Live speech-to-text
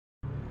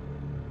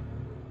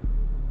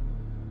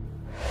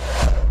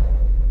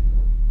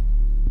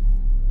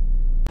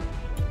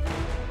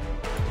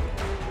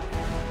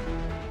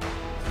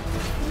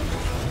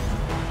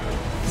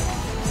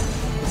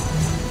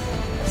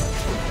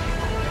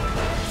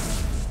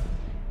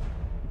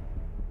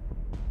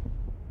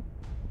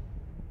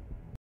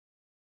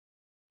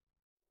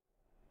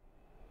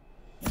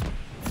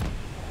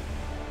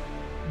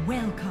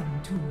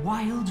to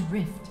Wild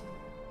Rift.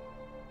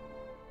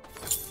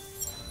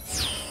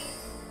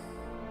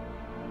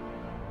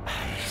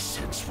 I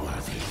sense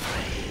worthy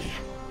prey.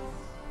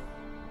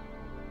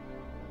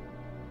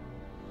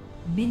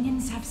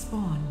 Minions have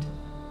spawned.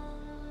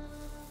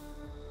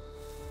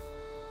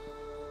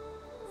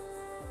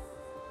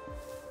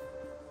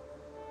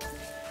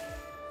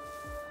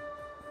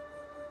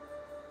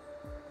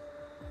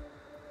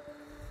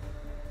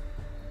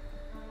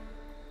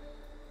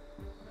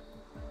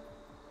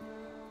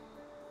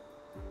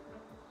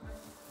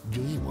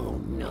 We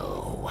won't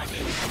know what is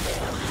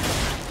them.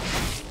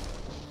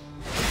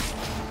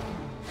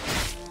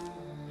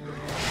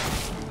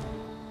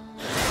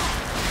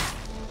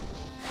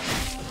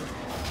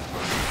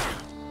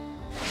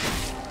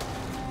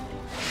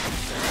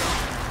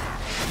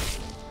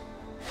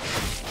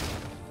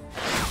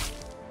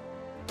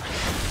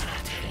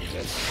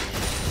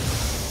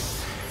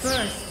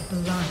 First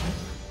blood.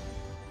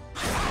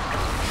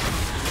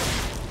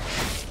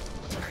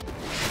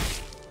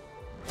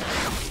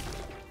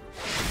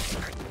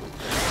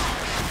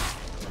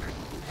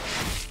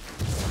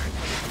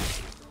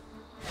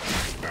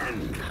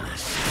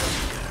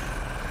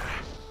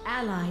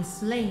 Ally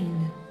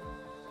slain.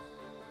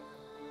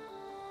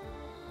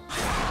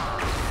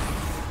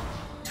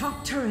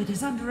 Top turret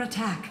is under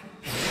attack.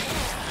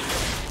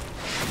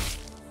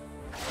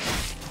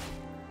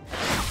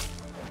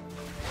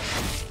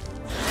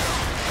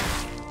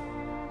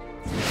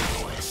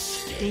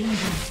 Danger.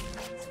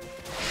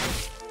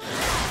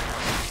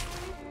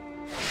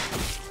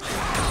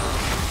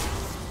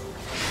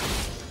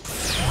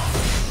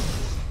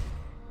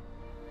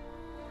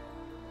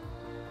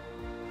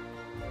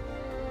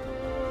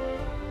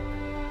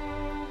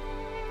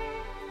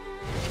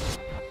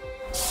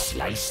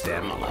 Slice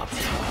them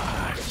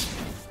apart.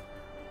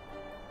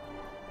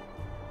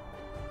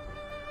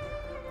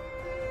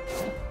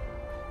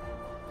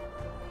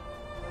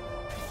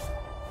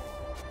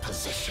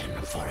 Position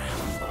for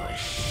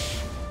ambush.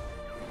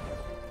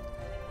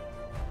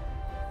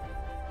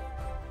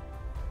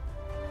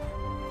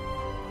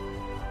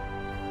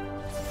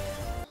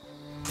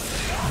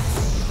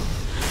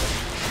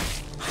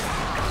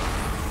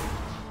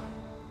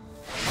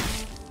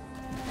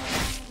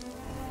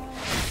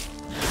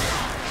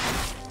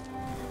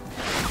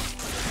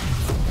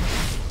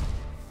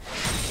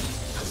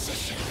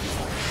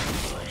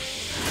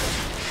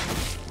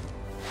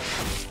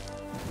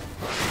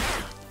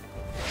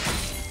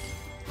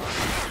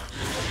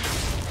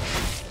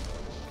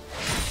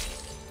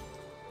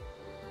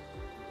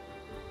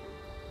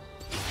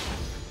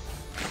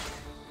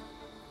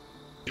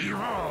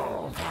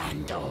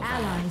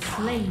 Ally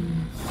slain.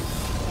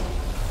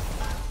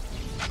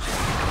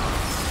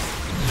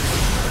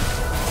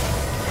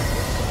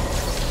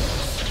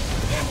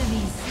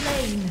 Enemy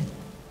slain.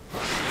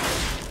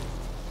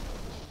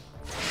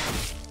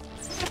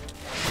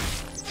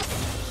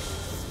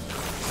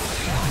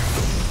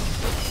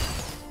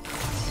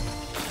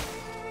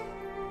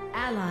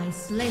 Ally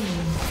slain.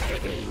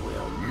 They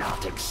will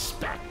not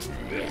expect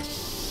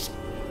this.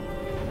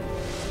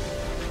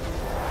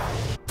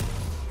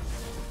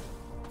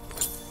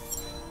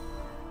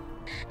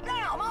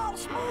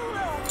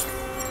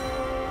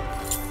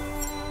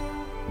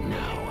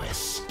 No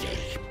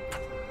escape.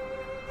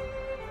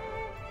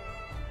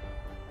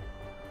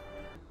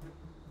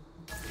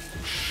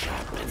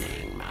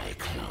 Sharpening my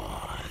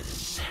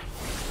claws.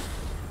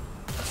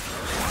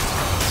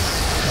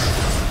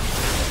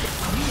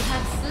 You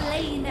have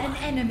slain an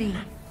enemy.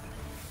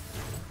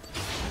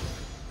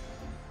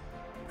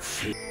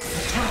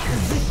 Attack the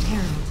Rift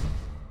Herald.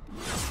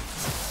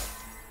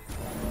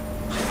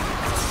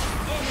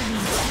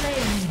 Enemy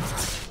slain.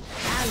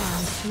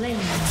 Ally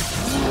slain.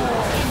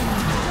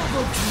 Enemy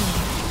double kill.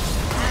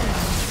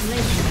 Ally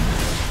slain.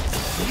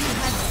 You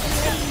have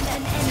slain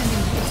an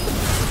enemy.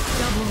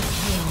 Double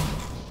kill.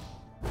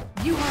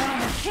 You are on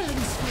a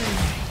killing spree.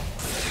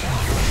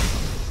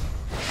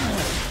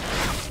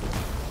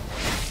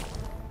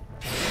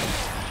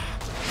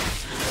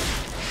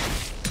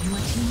 Your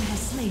team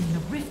has slain the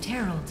Rift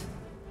Herald.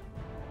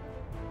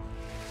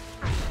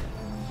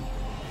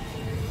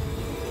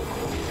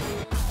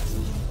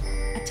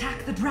 Attack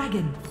the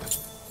dragon.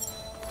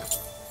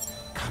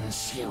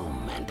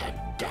 Consume and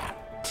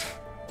adapt.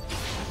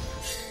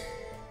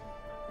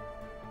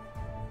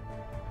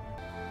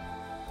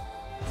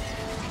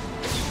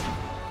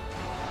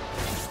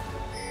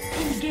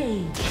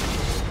 Engage.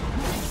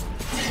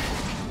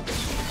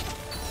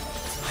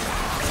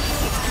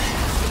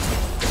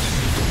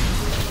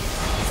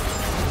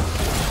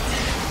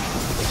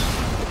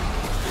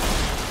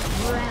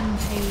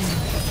 Rampage.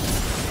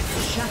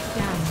 Shut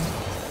down.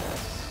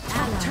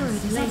 Ally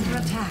turret is under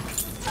attack.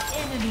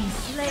 Enemy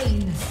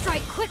slain.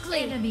 Strike quickly!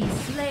 Enemy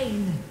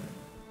slain.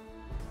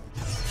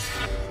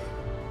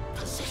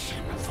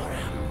 Position for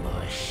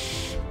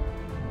ambush.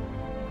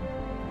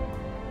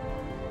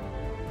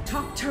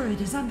 Top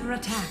turret is under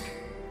attack.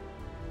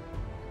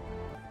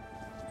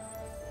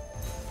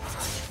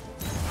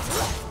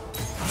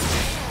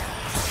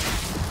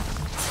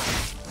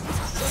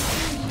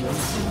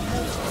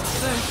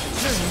 First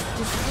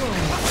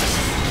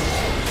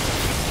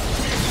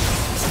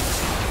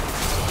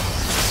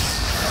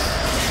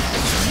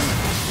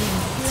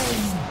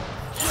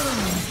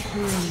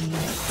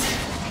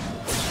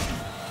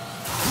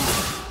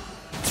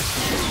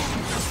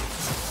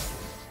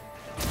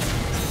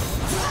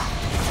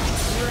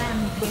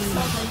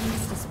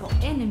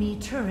Enemy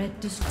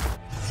turret destroyed.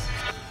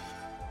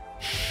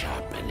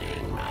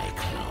 Sharpening my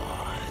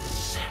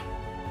claws.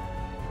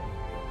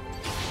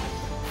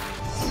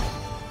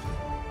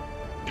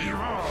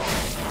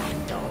 Evolve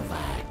and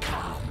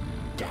overcome.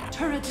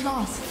 Turret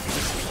lost.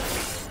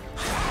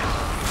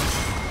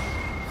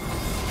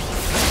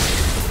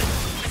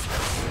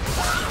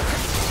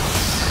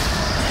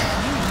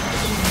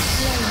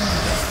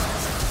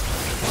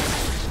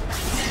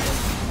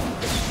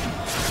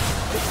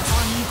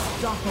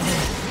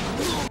 Unstoppable.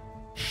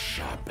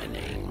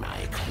 Sharpening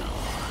my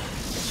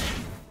claws.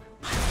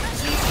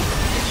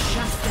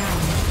 Shut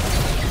down.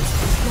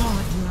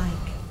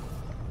 Godlike.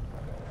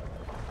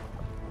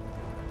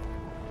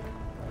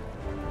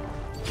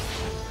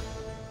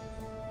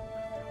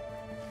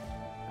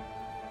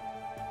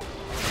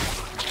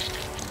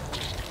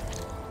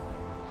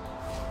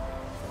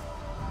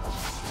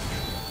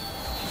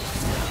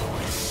 No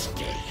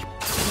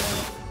escape.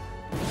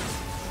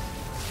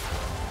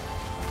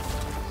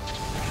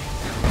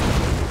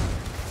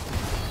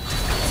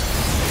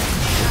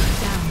 Shut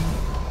down.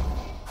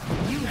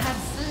 You have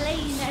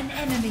slain an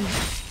enemy.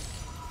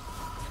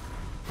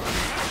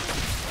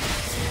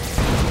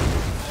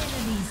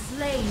 Enemy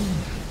slain.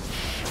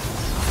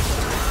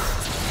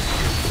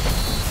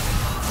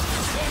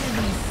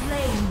 Enemy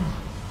slain.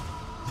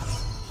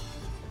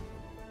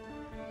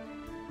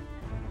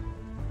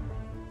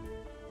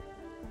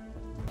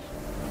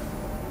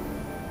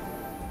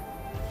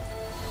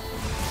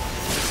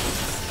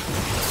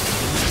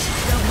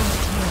 Double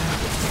kill.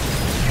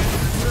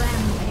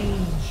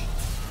 Rampage.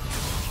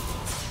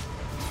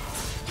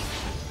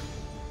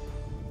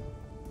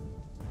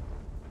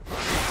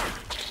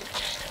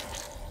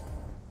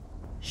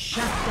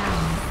 Shut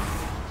down.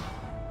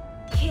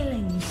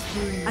 Killing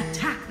spree.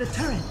 Attack the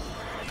turret.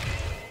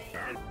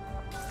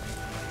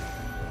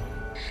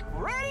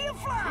 Ready to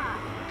fly!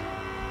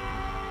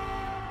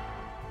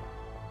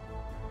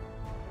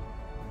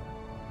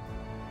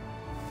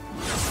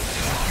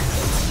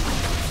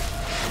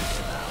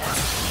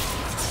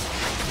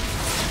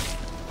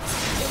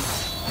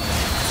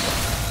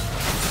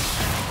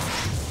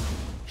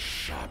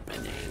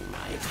 Sharpening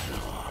my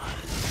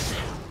claws.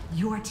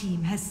 Your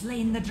team has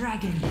slain the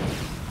dragon.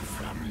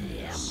 From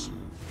him.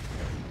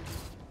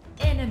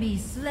 Enemy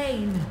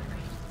slain.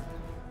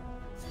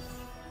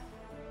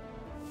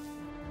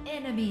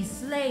 Enemy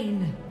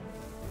slain.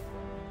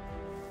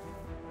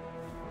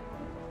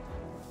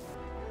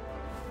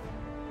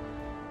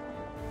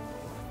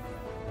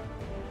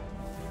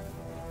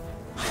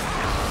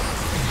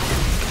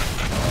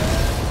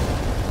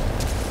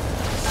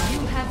 You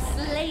have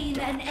slain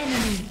an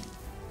enemy.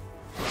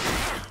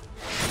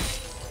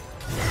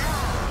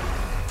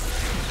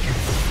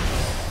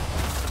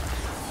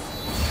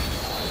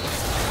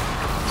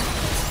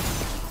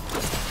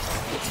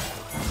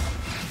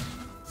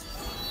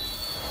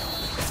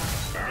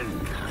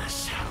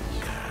 Endless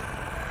hunger.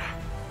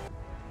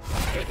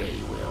 They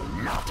will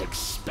not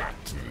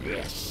expect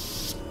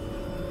this.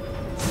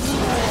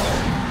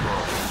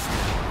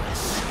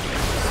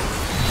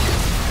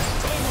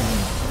 Enemy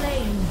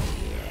slain.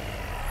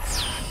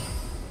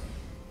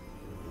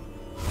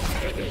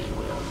 They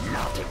will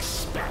not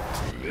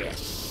expect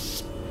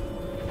this.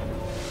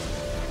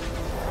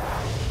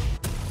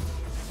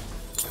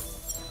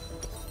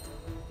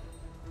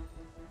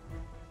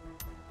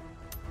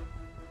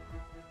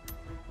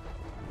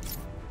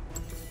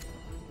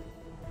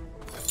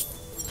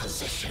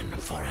 Position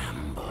for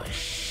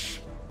ambush.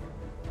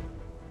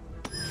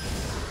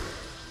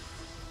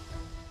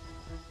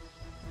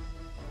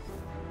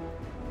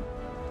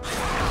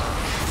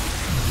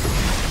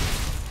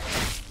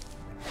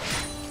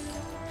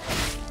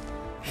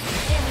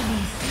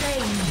 Enemy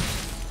slain.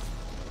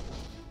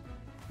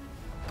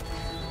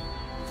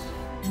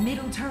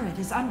 Middle turret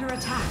is under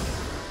attack.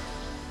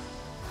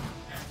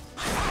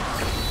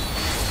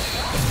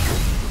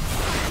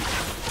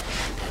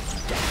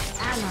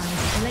 Ally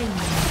slain.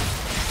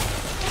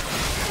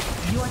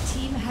 Your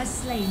team has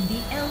slain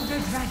the Elder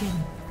Dragon.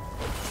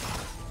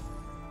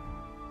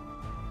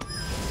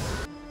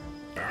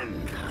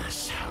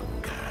 Endless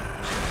hunger.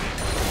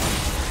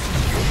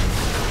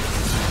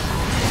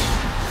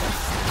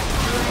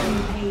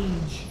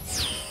 Rampage.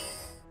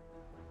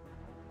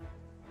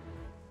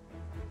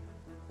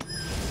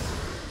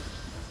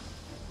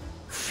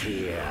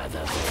 Fear the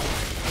void.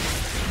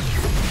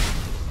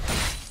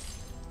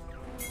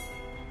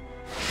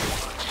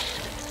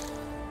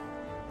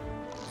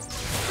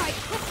 Strike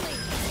quickly!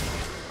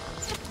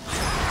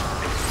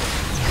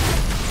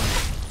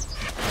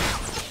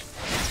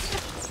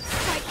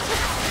 Strike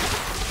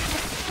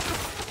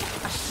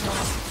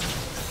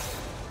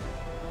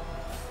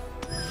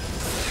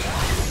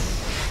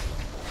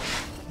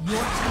Your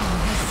team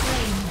has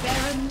slain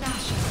Baron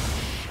Nashor.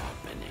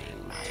 Sharpening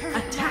my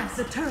Attack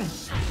the turret.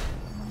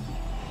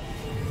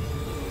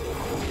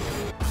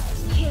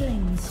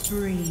 Killing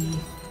spree.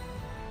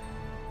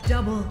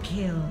 Double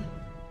kill.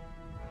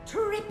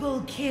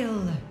 Triple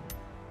kill.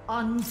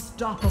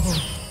 Unstoppable.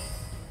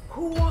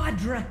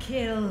 Quadra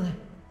kill.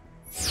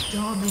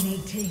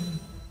 Dominating.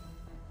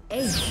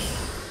 Ace.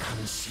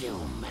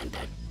 Consume and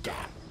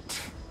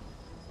adapt.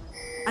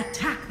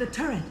 Attack the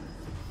turret.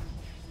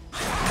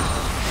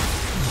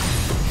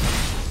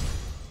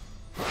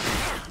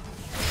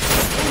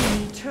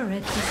 Enemy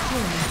turret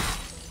destroyed.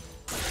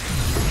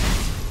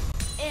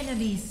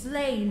 Enemy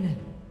slain.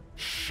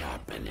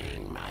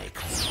 Sharpening my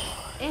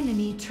claw.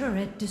 Enemy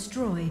turret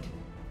destroyed.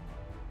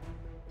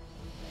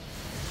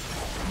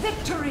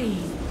 Victory!